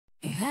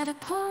had a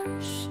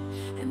Porsche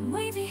and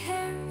wavy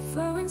hair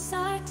flowing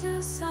side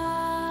to side.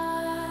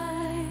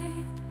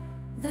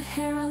 The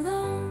hair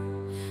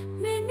alone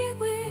made me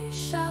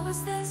wish I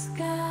was this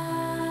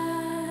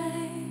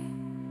guy.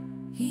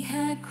 He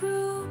had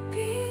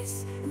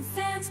groupies and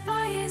fans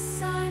by his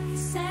side. He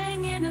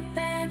sang in a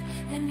band,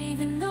 and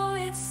even though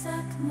it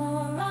sucked,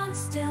 morons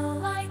still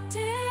liked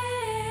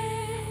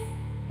it.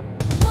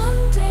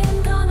 One day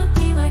I'm gonna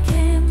be like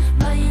him.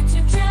 My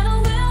YouTube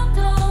channel will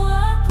blow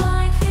up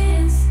like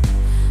his.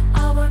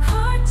 I'll work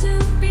hard to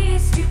be a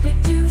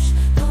stupid douche.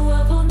 The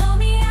world will know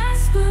me as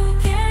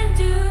Spook and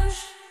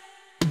Douche.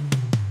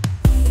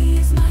 He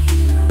is my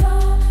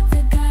hero,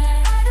 the guy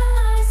I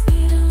idolize.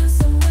 Need to lose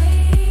some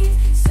weight,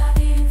 stop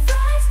eating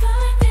fries,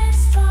 kind and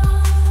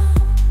strong.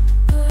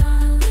 Put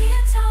on a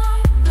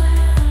leotard,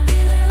 glam,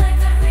 feeling like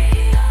that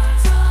retard.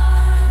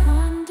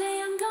 One day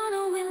I'm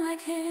gonna win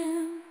like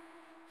him.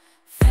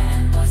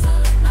 Fanboys all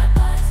lick my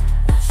butt.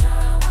 Not sure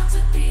I want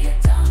to be a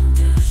dumb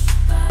douche,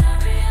 but I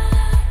really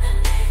like the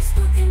name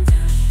Spook and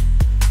Douche.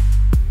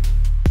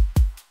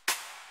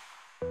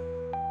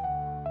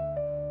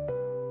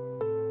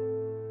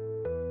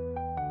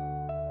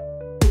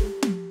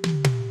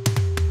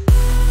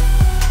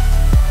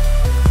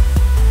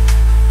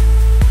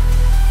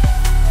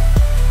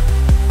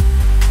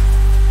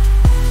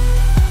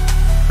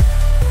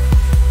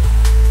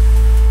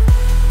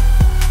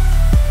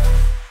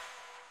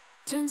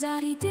 Turns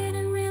out he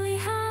didn't really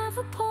have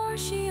a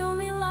Porsche. He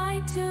only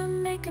lied to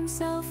make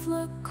himself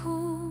look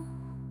cool.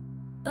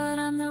 But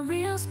I'm the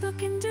real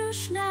Spook and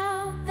Douche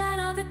now. That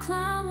other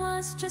clown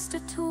was just a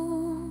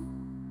tool.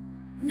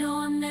 No,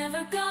 I'm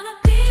never gonna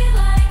be